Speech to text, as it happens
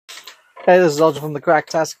Hey, this is Elgin from the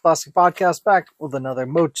Cracktastic Classic Podcast, back with another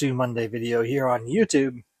MOTU Monday video here on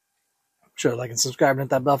YouTube. Sure, like and subscribe and hit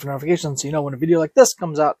that bell for notifications so you know when a video like this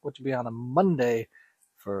comes out, which will be on a Monday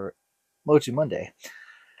for MOTU Monday.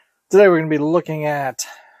 Today we're going to be looking at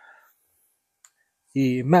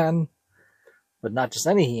He-Man, but not just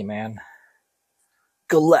any He-Man,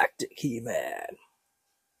 Galactic He-Man.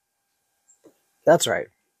 That's right.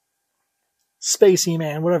 Space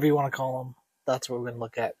He-Man, whatever you want to call him. That's what we're going to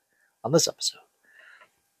look at on this episode.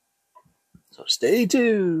 So stay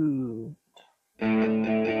tuned.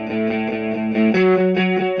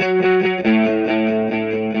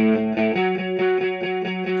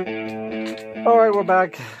 Alright, we're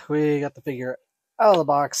back. We got the figure out of the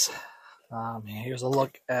box. Here's a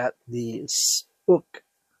look at the book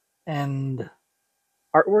and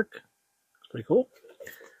artwork. It's pretty cool.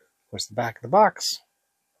 Of course, the back of the box.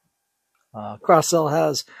 Cross-cell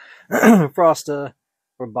has Frosta,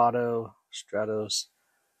 Roboto, Stratos,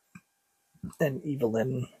 then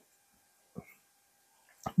Evelyn,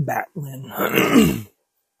 Batlin,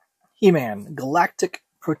 He-Man, Galactic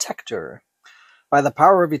Protector. By the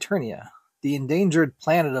power of Eternia, the endangered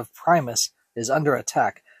planet of Primus is under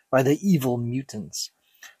attack by the evil mutants,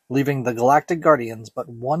 leaving the Galactic Guardians but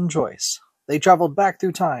one choice. They traveled back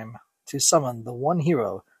through time to summon the one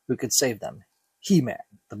hero who could save them, He-Man,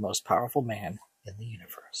 the most powerful man in the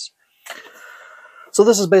universe. So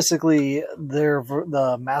this is basically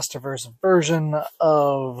the Masterverse version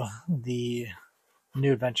of the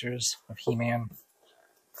New Adventures of He-Man.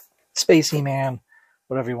 Space He-Man,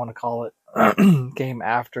 whatever you want to call it, came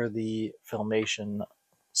after the Filmation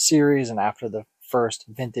series and after the first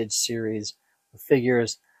vintage series of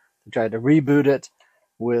figures. They tried to reboot it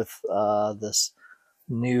with this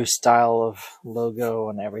new style of logo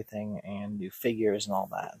and everything and new figures and all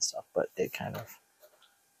that and stuff, but it kind of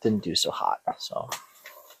didn't do so hot.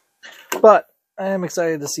 But I am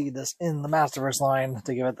excited to see this in the Masterverse line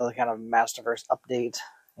to give it the kind of Masterverse update,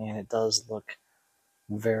 and it does look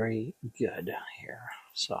very good here.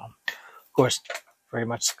 So, of course, very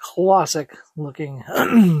much classic looking.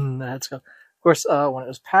 Of course, when it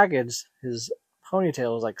was packaged, his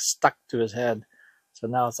ponytail was like stuck to his head, so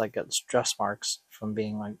now it's like got stress marks from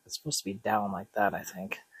being like, it's supposed to be down like that, I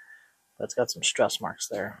think, but it's got some stress marks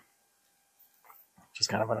there, which is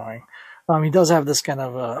kind of annoying. He does have this kind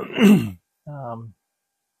of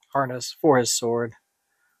harness for his sword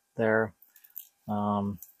there.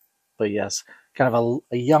 But yes, kind of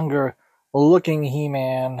a younger looking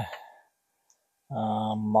He-Man,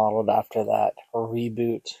 modeled after that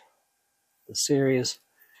reboot the series.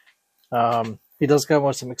 He does come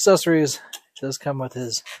with some accessories. He does come with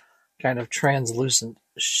his kind of translucent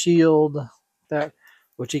shield,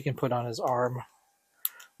 which he can put on his arm,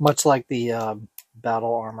 much like the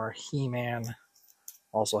battle armor He-Man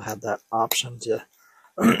also had that option to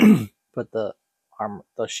put the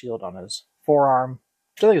shield on his forearm,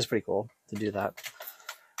 which I think is pretty cool to do that.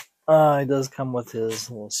 He does come with his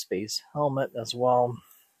little space helmet as well,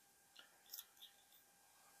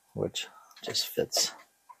 which just fits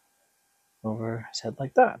over his head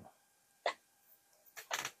like that.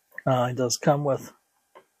 He does come with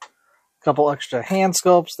a couple extra hand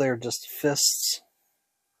sculpts. They're just fists,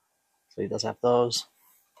 so he does have those.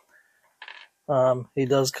 He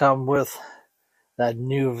does come with that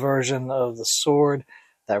new version of the sword,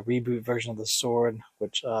 that reboot version of the sword,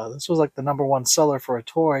 which this was like the #1 seller for a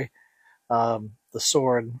toy. The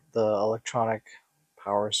sword, the electronic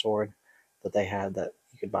power sword that they had that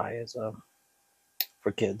you could buy as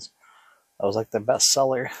for kids. That was like the best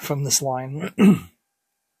seller from this line.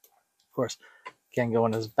 Of course, can go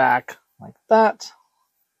in his back like that.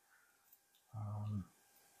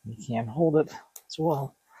 You can hold it as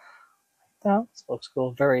well. That looks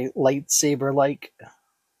cool, very lightsaber-like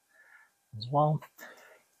as well.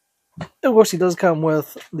 Of course, he does come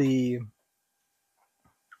with the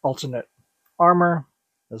alternate armor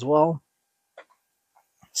as well.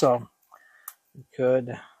 So, we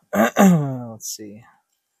could, let's see,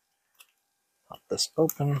 pop this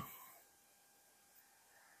open,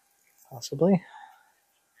 possibly.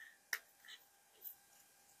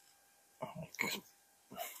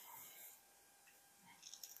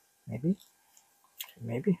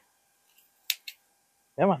 Maybe.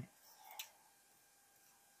 Come on.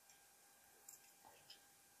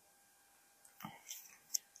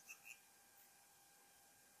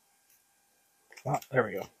 Oh, there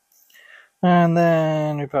we go. And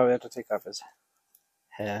then we probably have to take off his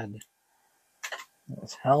head,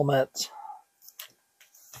 his helmet,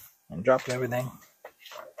 and drop everything.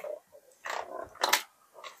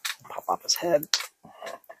 Pop off his head.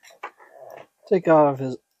 Take off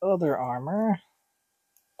his other armor.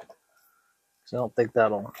 So I don't think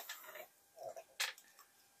that'll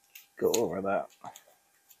go over that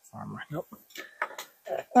armor. Nope.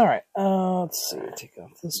 Alright, let's see. Take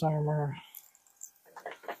off this armor.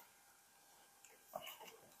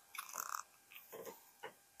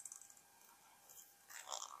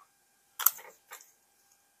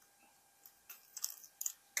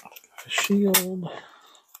 Shield.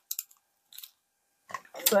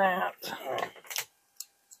 That.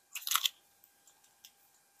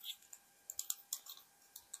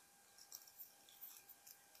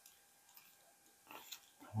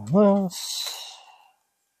 This.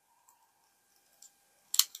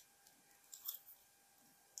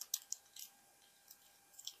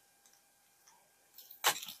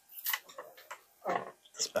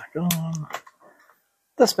 This back on.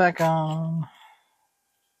 This back on.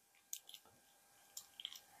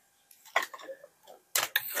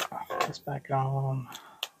 This back on.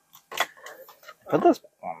 Put this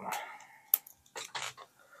back on.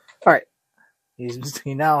 Alright.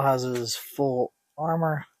 He now has his full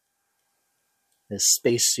armor. His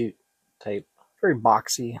spacesuit type. Very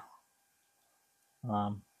boxy.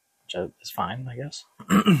 Which is fine, I guess.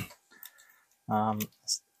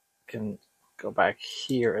 Can go back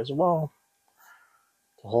here as well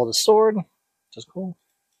to hold a sword, which is cool.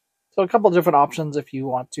 So a couple of different options if you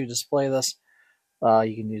want to display this.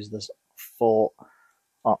 You can use this full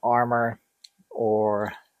armor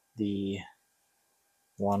or the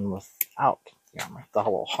one without the armor, the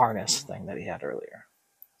whole harness thing that he had earlier.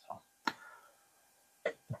 So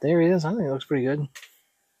but there he is. I think it looks pretty good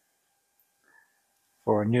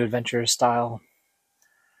for a New Adventures style.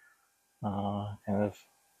 Kind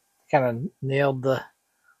of nailed the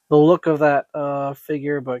look of that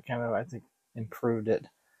figure, but kind of I think improved it.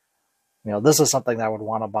 You know, this is something that I would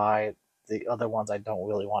want to buy. The other ones I don't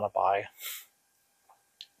really want to buy.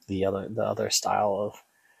 The other style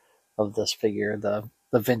of this figure, the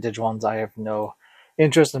vintage ones, I have no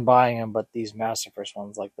interest in buying them, but these Masterverse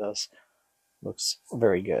ones like this looks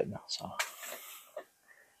very good. So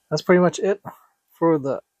that's pretty much it for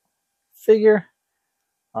the figure.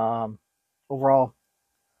 Overall,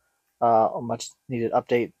 a much needed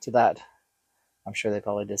update to that. I'm sure they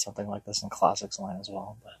probably did something like this in Classics line as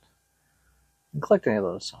well, but I didn't collect any of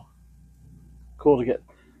those, so cool to get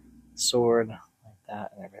sword like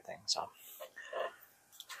that and everything. So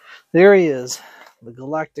there he is, the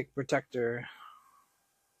Galactic Protector,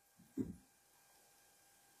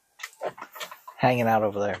 hanging out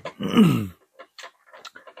over there.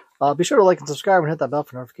 Be sure to like and subscribe and hit that bell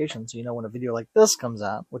for notifications so you know when a video like this comes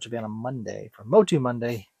out, which will be on a Monday, for MOTU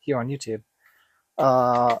Monday here on YouTube.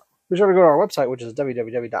 Be sure to go to our website, which is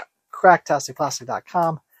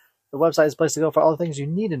www.cracktasticplastic.com. The website is a place to go for all the things you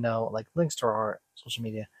need to know, like links to our social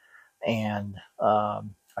media and our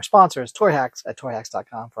sponsors, Toy Hacks at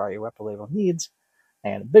toyhacks.com for all your repro needs,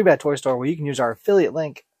 and Big Bad Toy Store, where you can use our affiliate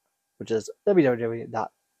link, which is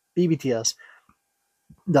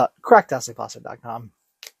www.bbts.cracktasticplastic.com.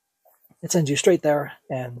 It sends you straight there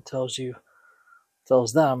and tells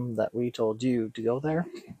them that we told you to go there,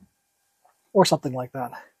 or something like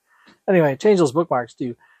that. Anyway, change those bookmarks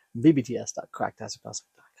to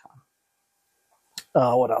bbts.cracktasticplastic.com.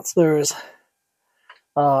 What else? There's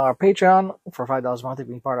our Patreon for $5 a month. You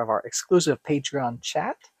can be part of our exclusive Patreon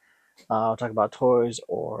chat. We'll talk about toys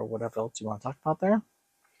or whatever else you want to talk about there.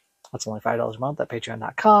 That's only $5 a month at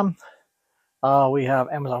patreon.com. We have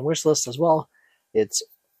Amazon wishlist as well. It's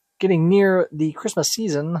getting near the Christmas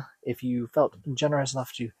season. If you felt generous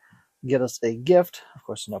enough to get us a gift, of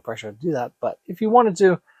course, no pressure to do that, but if you wanted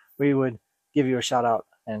to, we would give you a shout out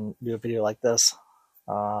and do a video like this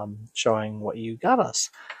showing what you got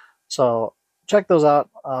us. So check those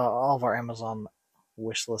out. All of our Amazon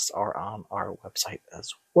wish lists are on our website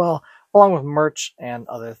as well, along with merch and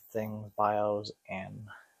other things, bios, and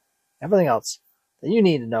everything else that you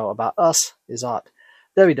need to know about us is at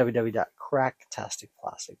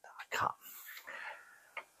www.cracktasticplastic.com.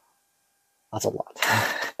 That's a lot.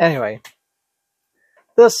 Anyway,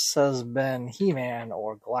 this has been He-Man,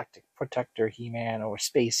 or Galactic Protector He-Man, or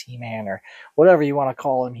Space He-Man, or whatever you want to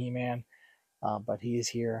call him, He-Man. But he's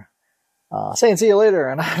here saying see you later,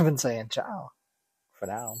 and I've been saying ciao for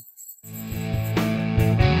now.